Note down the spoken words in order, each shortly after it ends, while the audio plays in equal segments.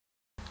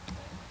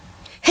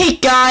Hey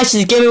guys,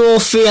 it's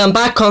Thegamimgwolf here. I'm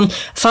back on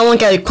Family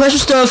Guy question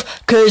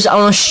stuff because I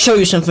want to show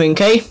you something,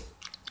 okay?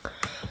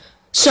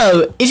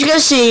 So, if you can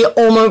see,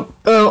 all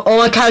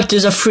my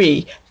characters are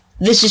free.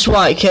 This is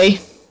why, okay?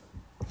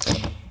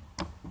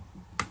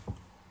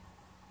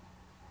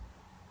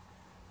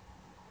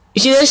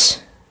 You see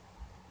this?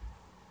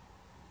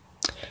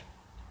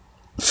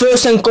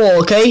 First and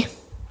goal, okay?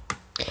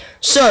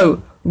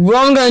 So,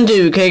 what I'm gonna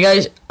do, okay,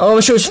 guys? I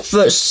want to show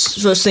you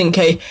first thing,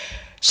 okay?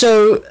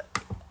 So,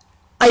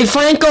 I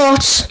finally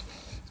got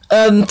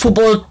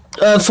football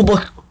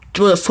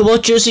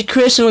jersey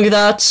Chris, something like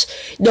that.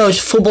 No, it's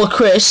football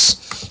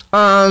Chris,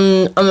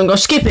 and I'm gonna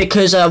skip it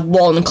because I have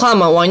one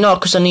clamor. Why not?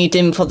 Because I need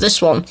him for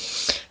this one.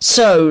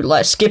 So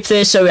let's skip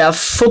this. So we have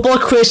football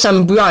Chris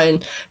and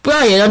Brian.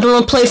 Brian, I don't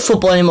want to play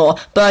football anymore,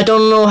 but I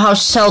don't know how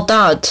to tell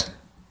Dad.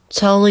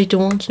 Tell he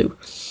don't want to.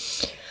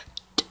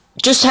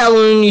 Just tell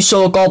him you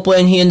saw a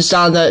goblin. He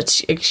understands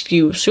that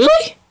excuse.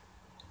 Really?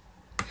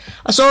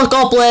 I saw a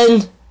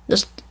goblin.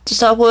 Does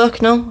that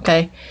work? No?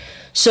 Okay.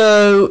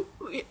 So,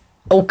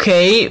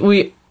 okay,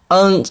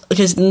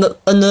 because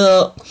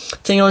another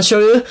thing I want to show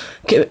you.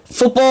 Okay,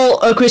 football,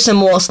 Chris and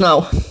Morse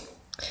now.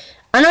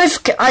 I know if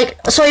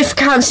you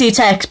can't see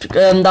text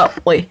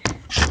that way.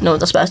 No,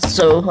 that's best,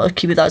 so I'll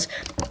keep it that.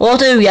 What I'll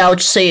do, yeah, I'll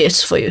just say it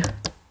for you.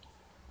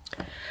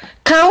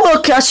 Can I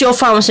work as your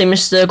pharmacy,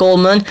 Mr.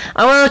 Goldman?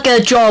 I want to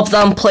get a job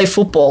then play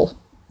football.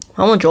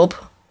 I want a job.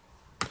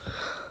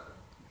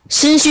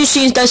 Since you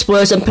seem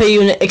desperate and pay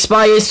you an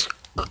expired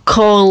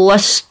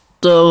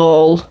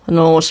cholesterol, I don't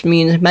know what it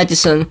means,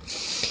 medicine.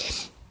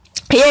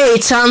 Yeah,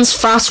 it sounds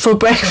fast for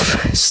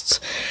breakfast.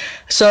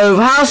 So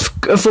have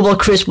football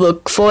Chris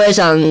work for it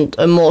and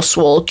more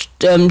swallow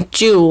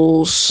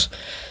jewels.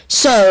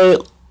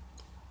 So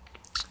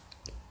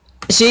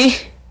see,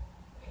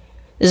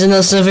 there's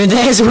another something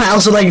there as well.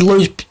 So like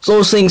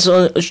those things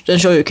I'll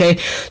show you. Okay,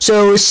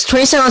 so it's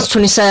 27 to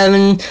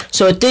 27.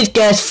 So I did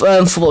get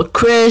football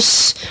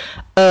Chris.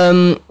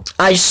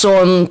 I saw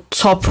on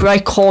top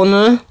right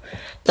corner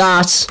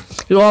that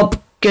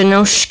Rob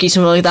Ganoshki,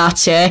 something like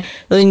that, yeah.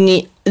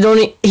 He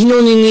only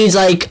needs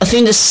like, I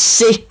think there's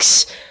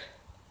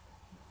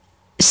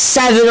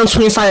 7 on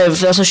 25,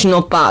 that's actually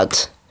not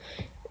bad.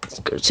 It's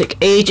gonna take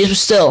ages, but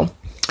still.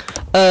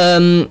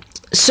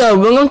 So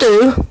what I'm gonna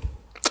do,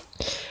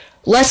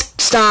 let's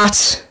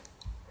start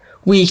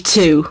week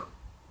 2.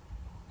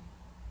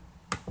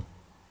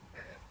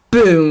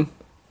 Boom.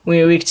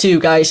 We're week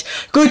 2, guys.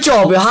 Good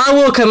job. Your hard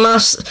work and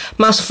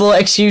masterful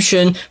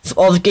execution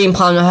of the game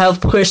plan will help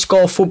Chris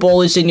score.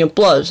 Football is in your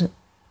blood.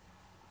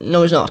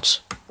 No, it's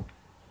not.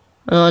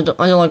 I don't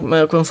like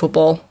American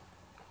football.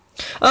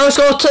 Oh, it's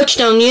got a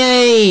touchdown!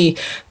 Yay!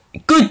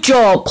 Good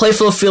job. Play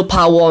for the field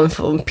power 1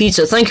 from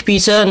Peter. Thank you,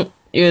 Peter.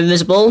 You're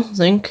invisible. I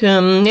think.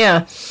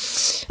 Yeah.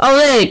 Oh,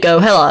 there you go.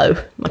 Hello,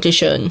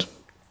 magician.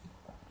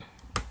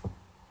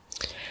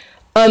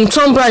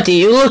 Tom Brady,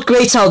 you look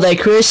great out there,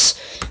 Chris.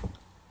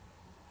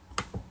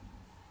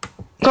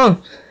 Come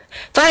on.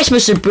 Thanks,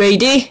 Mr.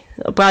 Brady.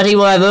 Brady,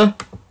 whatever.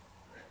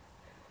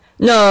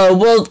 No,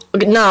 well,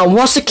 now,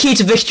 what's the key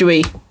to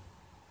victory?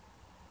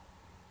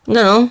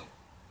 No.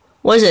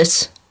 What is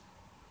it?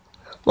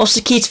 What's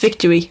the key to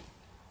victory?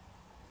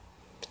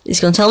 He's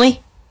gonna tell me?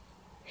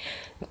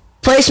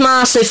 Play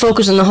smart, stay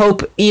focused, and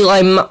hope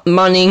Eli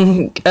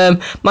Manning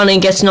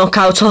gets knocked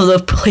out of the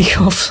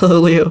playoffs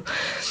earlier.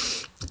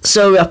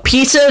 So we have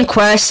Peter and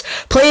Quest,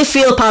 play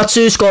field part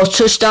 2, score a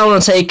touchdown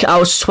and take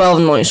out 12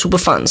 annoying super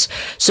fans.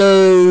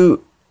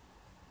 So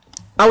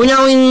are we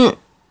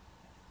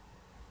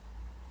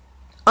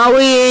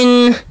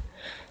in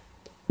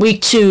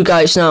week 2,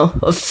 guys, now?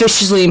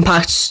 Officially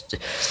impacts.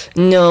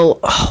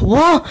 No.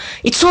 What?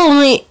 It told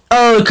me.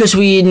 Oh, because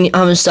we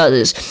haven't started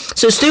this.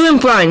 So Stu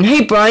and Brian.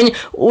 Hey Brian,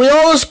 with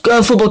all this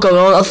football going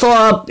on, I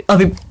thought I'd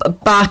be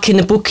back in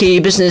the bookie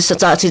business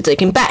and started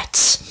taking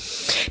bets.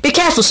 Be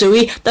careful,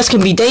 Suey. That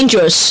can be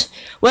dangerous.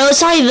 Well,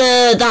 it's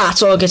either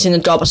that or getting a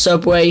job at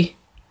Subway.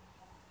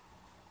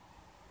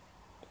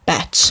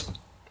 Bet.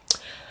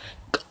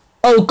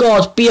 Oh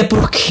God, be a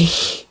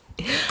bookie.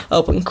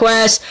 Open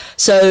quest.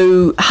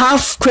 So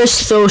half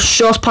Chris throw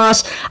short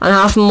pass and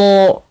half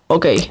more.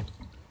 Okay.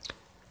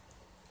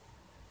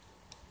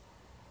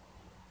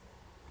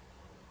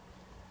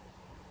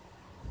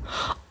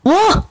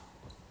 What?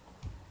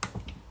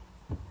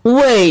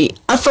 Wait,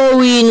 I thought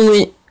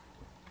we.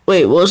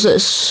 Wait, what was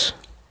this?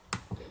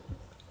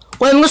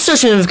 Well, I'm gonna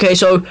search it. Okay,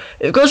 so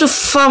it goes with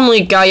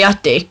Family Guy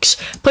Addicts.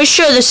 Pretty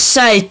sure this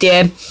said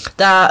there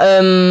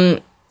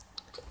that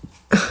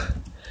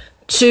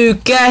to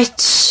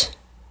get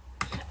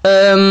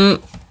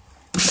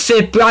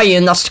fit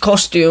Brian, that's the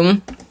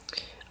costume.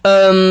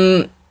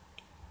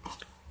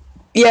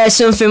 Yeah,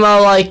 something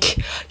about like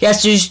you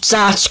have to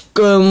start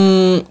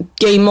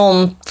game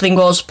on. I think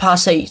it was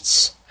past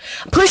 8.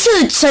 I'm pretty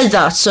sure it said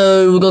that,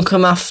 so we're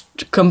gonna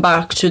come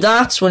back to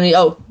that when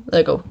oh,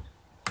 there you go.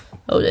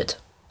 Oh, it did.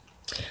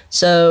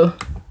 So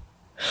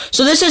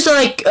this is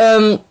like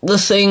the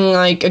thing,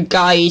 like a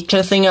guide kind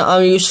of thing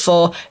I use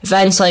for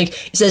events. Like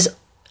it says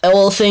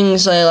all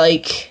things I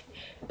like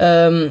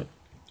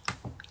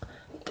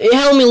it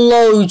helped me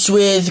loads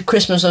with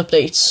Christmas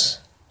updates.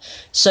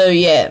 So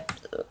yeah.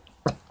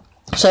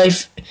 So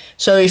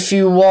if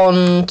you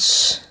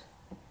want,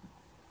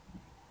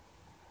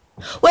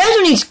 well, I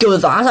don't need to go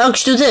with that. I'll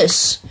just do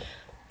this.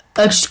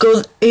 I'll just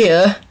go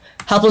here,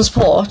 help and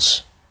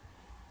support,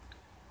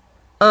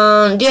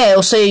 and yeah,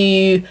 it'll say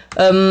you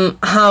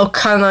how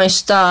can I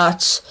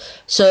start?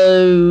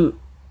 So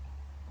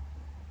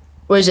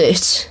where is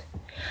it?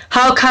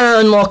 How can I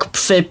unlock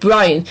Fit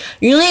Brian?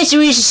 You need to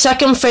reach the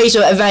second phase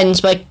of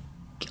events by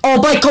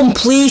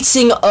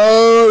completing.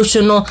 Oh,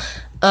 so no.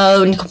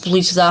 Only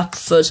completed that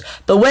first.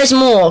 But where's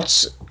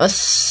Mort? I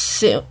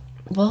think.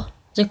 What?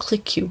 Didn't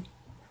click you.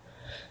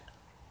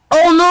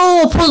 Oh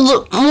no! I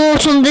put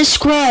Mort on this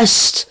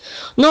quest.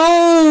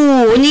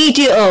 No! An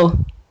idiot. Oh.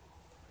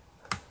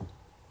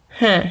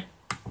 Huh.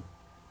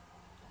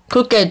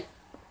 Could get.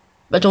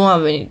 I don't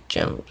have any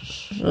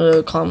gems.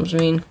 Clams, I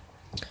mean.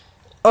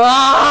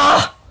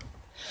 Ah!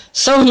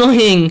 So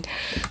annoying.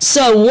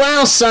 So what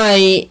else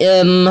I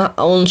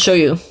want to show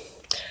you.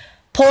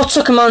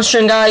 Portal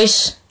Mansion,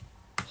 guys.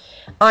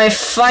 I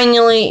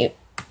finally,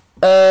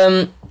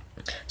 so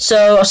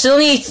I still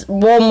need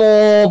one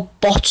more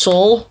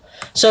bottle.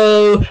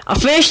 So I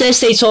finished the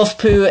Estate of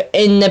Pooh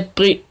in the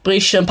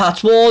British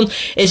part 1.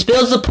 It's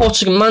build the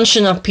Portugal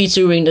Mansion and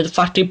Peter ring the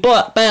factory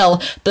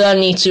bell, but I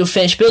need to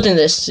finish building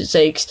this. It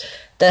takes,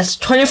 there's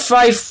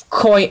 25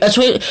 grand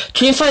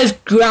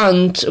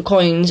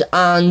coins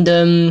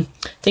and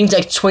things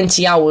like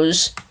 20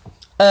 hours.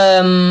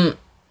 I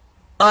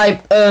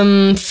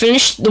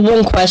finished the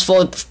one quest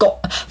for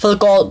the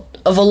God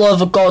of a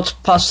Love of God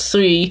past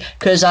 3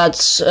 because I had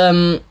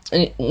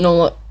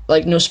no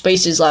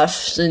spaces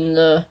left in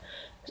the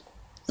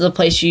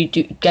place you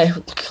do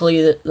get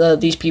clear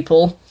these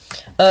people.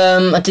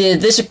 I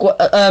did this.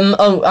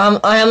 I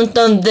haven't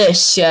done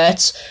this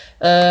yet.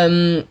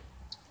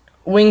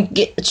 Win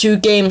 2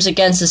 games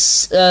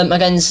against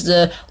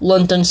the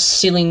London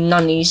Ceiling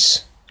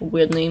Nannies.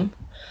 Weird name.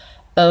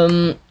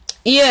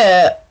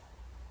 Yeah,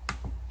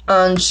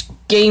 and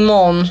game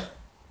on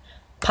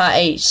part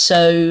 8.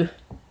 So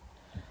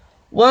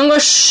what I'm gonna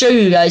show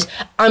you guys,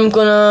 I'm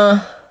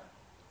gonna.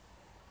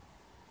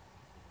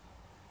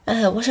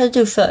 What should I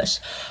do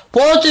first?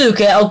 What I'll do,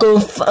 okay, I'll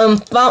go.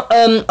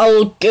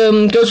 I'll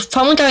go to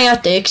Family Guy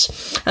Attics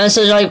and it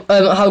says like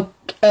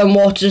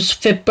what does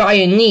Fit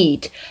Brian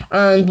need?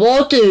 And what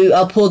I'll do,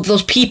 I'll put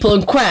those people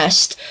in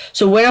quest.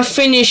 So when I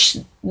finish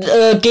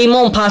game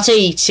on part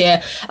 8,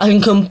 yeah, I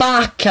can come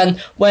back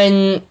and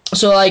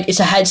it's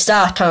a head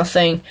start kind of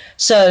thing.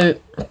 So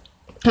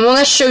I'm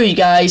gonna show you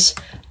guys.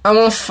 I'm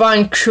gonna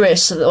find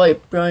Chris.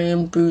 Wait,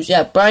 Brian Bruce.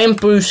 Yeah, Brian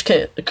Bruce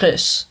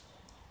Chris.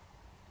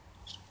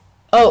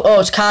 Oh,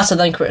 it's Carter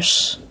then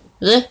Chris.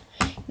 Is it?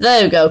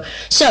 There we go.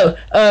 So,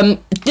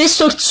 this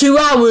took 2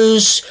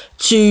 hours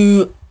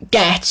to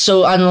get,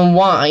 so I don't know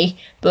why,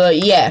 but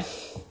yeah.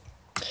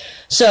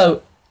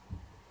 So,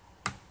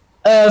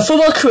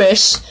 Football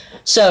Chris,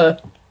 so,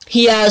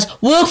 he has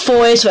work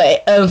for it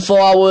for 4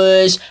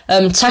 hours,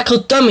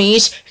 tackle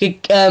dummies,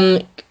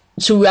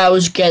 2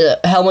 hours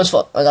get a helmet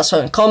for that's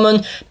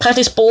uncommon.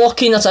 Practice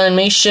blocking, that's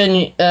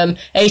animation.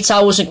 8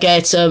 hours to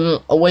get a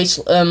weight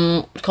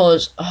I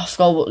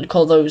forgot what we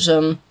call those.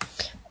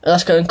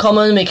 That's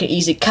uncommon. Make it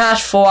easy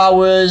cash, 4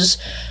 hours.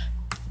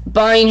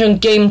 Buying on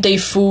game day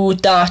food,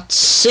 that's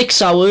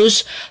 6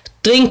 hours.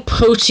 Drink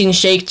protein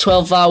shake,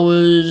 12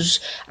 hours.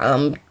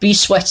 Be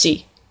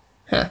sweaty.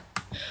 Huh.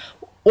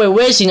 Wait,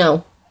 where is he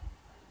now?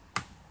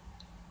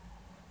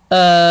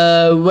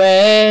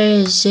 Where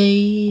is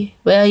he?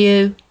 Where are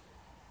you?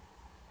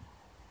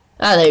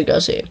 Ah, there you go,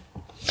 see.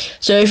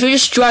 So if you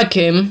just drag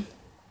him,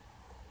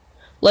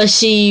 let's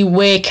see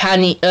where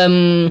can he,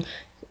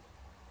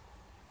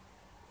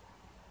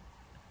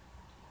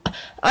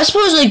 I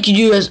suppose like you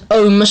do as,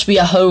 it must be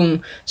a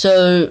home.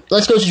 So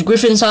let's go to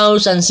Griffin's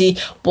house and see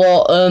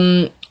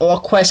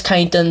what quest can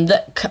he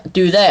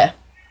do there.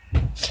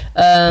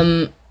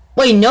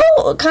 Wait, no,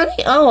 can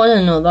he? Oh, I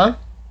didn't know that.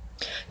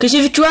 Because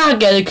if you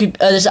drag it,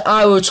 there's an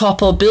arrow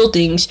top of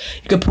buildings.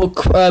 You can put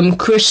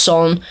Chris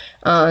on,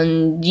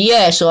 and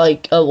yeah, so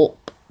like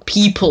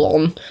people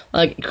on,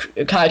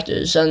 like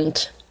characters,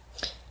 and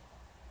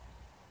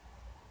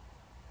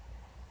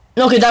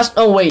okay, that's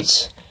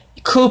wait,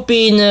 it could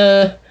be in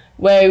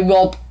where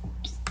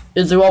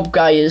the Rob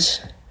guy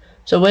is.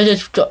 So where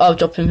did I'll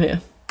drop him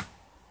here?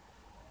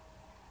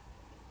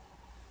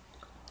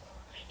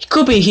 He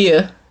could be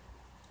here.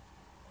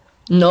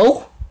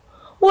 No,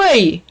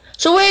 wait.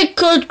 So where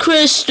could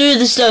Chris do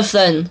the stuff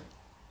then?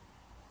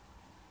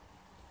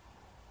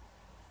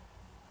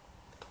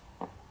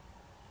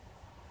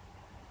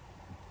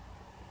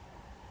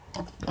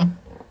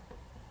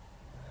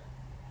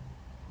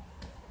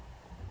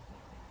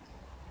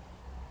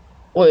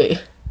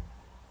 Wait.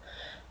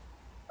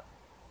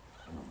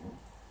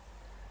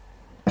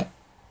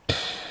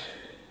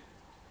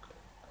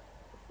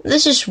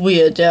 This is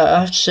weird, yeah, I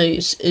have to say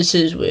it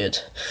is weird.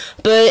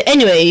 But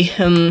anyway,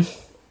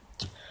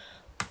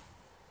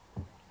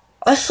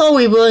 I thought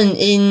we weren't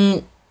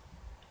in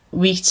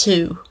week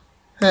 2.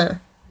 Huh.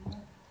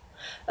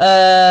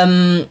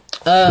 Yeah,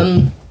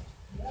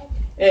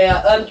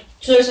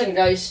 so a second,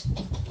 guys.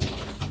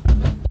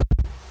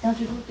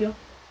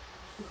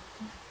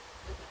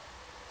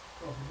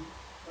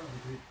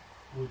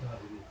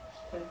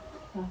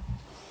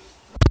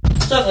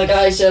 Sorry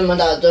guys, my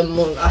dad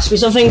asked me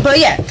something, but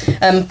yeah,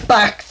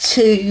 back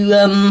to,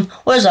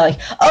 where was I?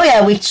 Oh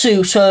yeah, week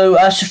 2, so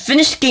I should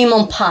finish the game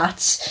on part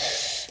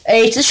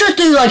 8, I should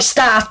do like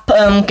start,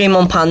 game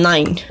on part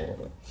 9.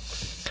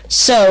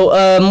 So,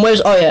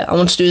 oh yeah, I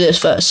want to do this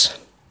first.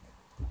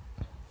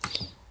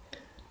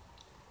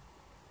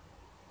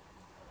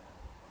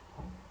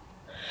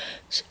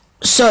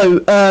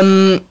 So,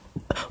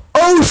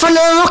 oh, finally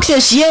unlocked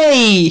this,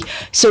 yay!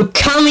 So,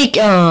 can we,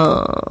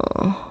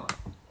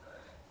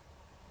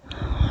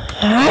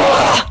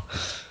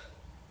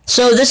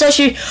 so this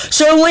actually,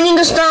 so when you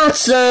can start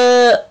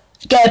to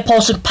get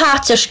positive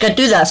parts, you can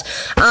do that,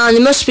 and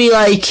it must be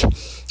like,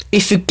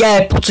 if you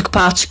get positive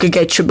parts, you could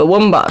get triple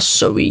wombats,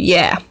 so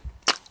yeah.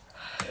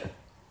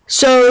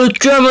 So,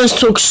 Germans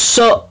took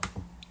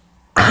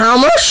how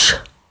much?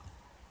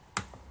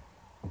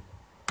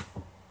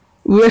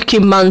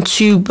 Wrecking Man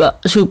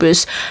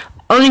tubers.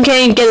 Only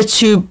can get a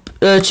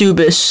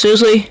tubers.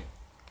 Seriously?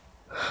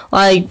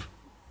 Like,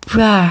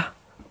 bruh.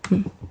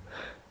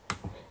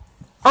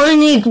 I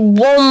need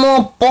one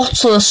more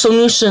bottle of some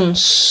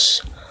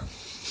nuisance.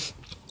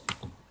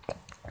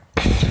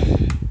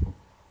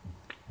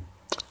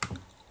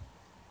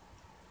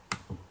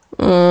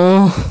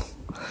 Oh,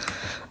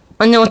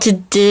 I know what to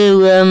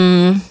do. I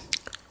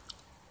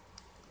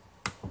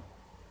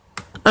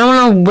don't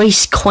want to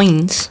waste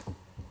coins.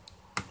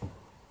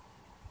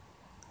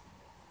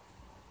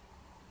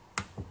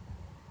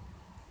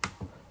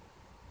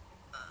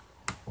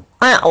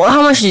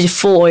 How much is it?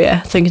 4,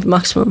 yeah, I think it's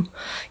maximum.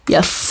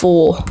 Yeah,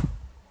 4.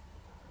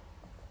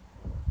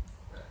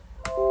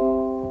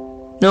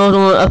 No, I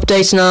don't want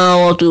updates now,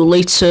 I'll do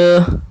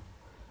later.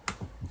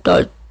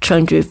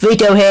 Trying to do a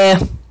video here.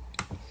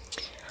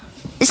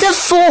 Is that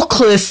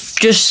forklift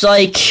just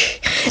like,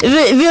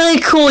 it's really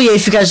cool, yeah,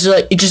 if you guys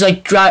like, you just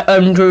like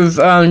drove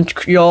around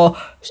your,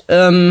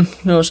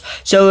 nose.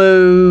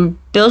 So,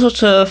 Bill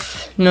sort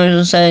of,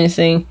 doesn't say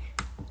anything.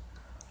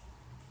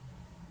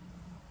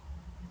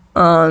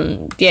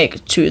 Yeah,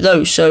 2 of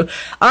those. So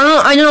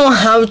I don't know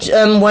how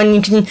to, when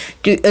you can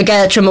get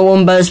a trimmer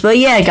wombats, but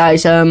yeah,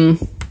 guys. Is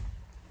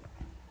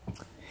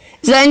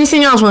there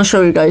anything else I want to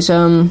show you guys?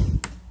 Have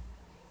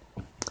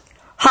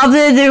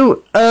they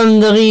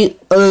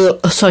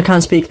sorry, I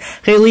can't speak.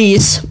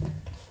 Release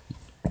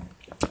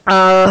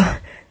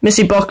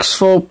Missy box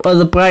for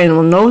the Brian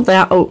one? No, they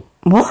are. Oh,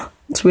 what?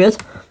 That's weird.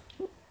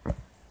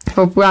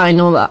 For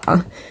Brian, all that.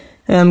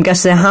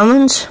 Guess they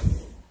haven't.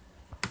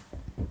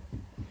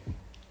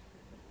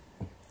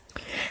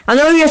 I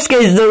know you have to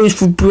get those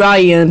for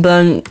Brian,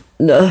 but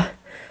the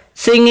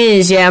thing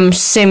is, yeah, I'm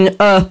saving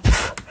up,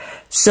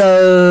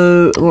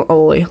 so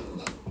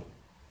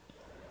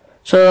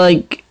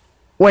like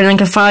when I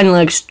can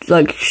finally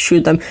like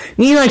shoot them,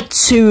 you need like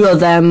 2 of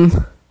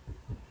them.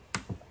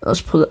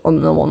 Let's put it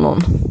on the one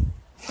on.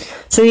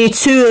 So you need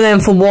 2 of them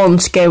for one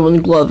to get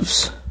 1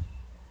 gloves,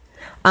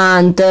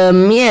 and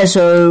yeah.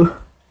 So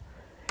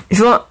if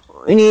you want.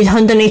 We need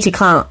 180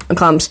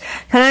 clamps.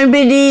 Can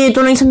anybody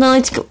donate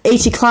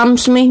 180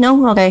 clamps to me?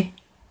 No? Okay.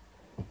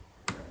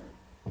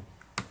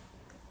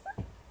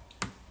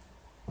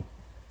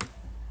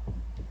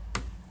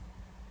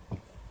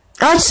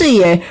 I'd say,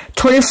 yeah,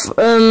 20,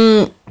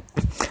 I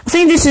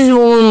think this is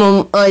one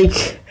of my,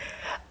 like,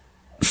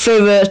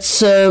 favourite,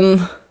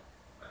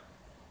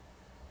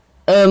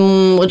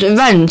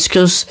 events,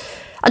 because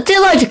I did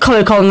like the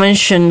colour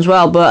convention as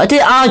well, but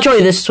I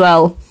enjoy this as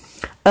well.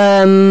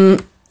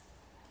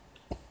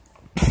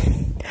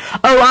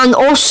 Oh, and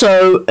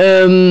also,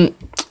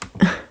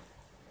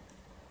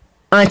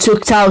 I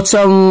took out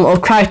some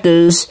of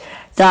characters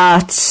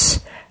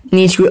that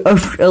need to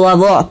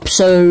level up.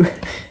 So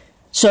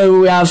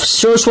we have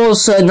Source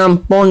Wilson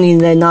and Bonnie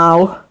there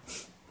now.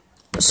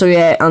 So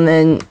yeah, and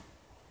then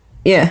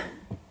yeah,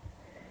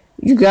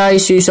 you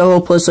guys use a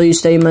hopeless, so you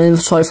stay in my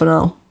inventory for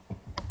now.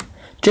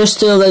 Just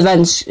till the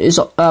event is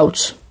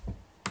out.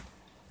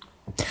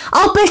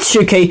 I'll bet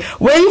you, okay,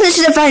 when this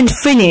event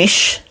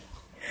finish.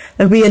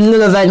 There'll be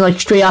another event like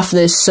straight after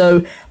this, so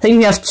I think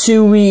we have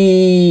 2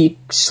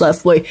 weeks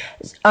left. Wait,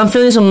 I'm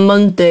filming this on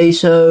Monday,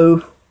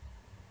 so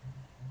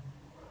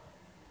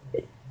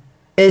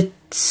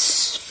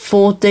it's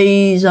 4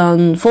 days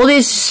and 4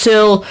 days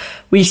till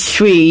week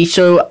 3.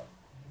 So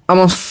I'm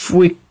on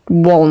week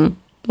 1,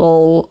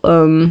 or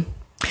a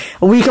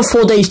week and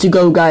 4 days to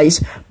go,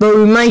 guys. But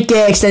we might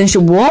get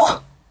extension.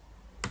 What?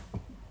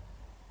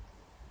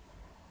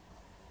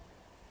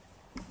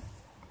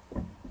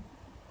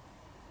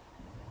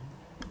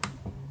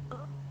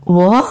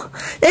 What?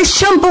 There's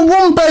jumper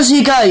wombats,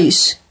 you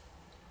guys.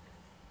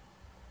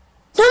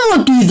 They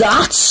don't do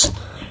that.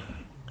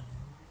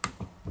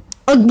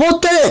 Like,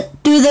 what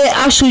do they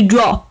actually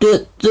drop?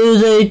 Do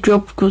they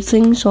drop good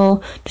things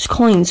or just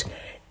coins?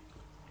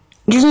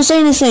 It doesn't say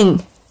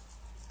anything.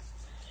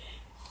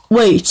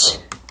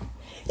 Wait.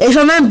 If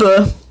I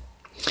remember,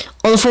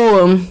 on the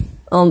forum,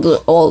 on the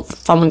all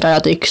Family Guy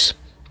addicts.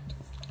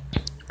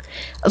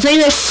 I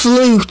think the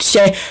flute,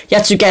 you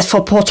have to get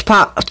for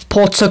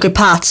Pawtucket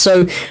Pat,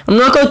 so I'm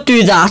not going to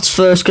do that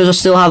first, because I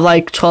still have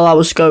like 12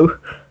 hours to go.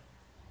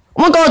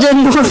 Oh my god, I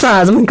didn't know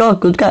that. Oh my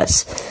god, good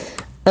guess.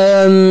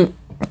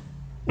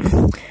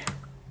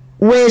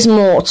 Where's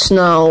Mort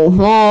now?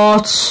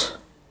 Mort.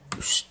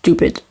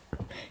 Stupid.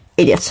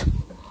 Idiot.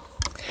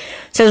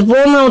 It says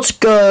 1 minute to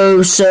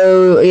go,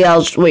 so yeah,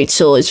 I'll just wait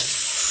till it's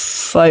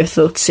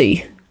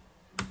 5:30.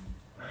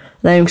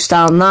 Then we can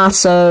start on that,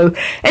 so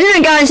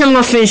anyway guys, I'm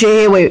gonna finish it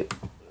here. Wait.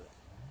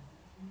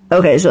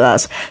 Okay, so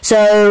that's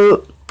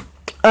so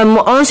I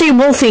wanna say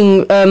one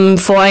thing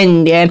for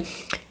end, yeah.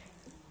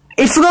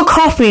 If you're gonna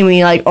copy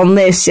me like on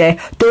this, yeah,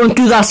 don't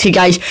do that, okay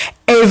guys.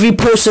 Every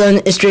person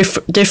is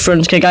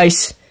different, okay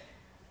guys.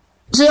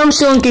 So I'm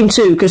still on game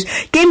 2, because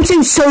game 2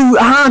 is so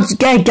hard to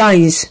get,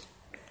 guys.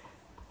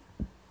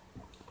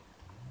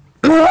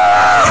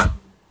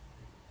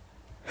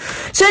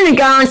 So anyway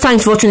guys,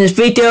 thanks for watching this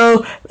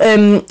video.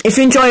 If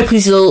you enjoy it,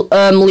 please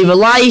leave a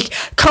like,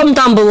 comment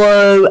down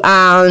below,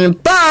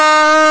 and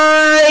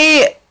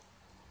bye!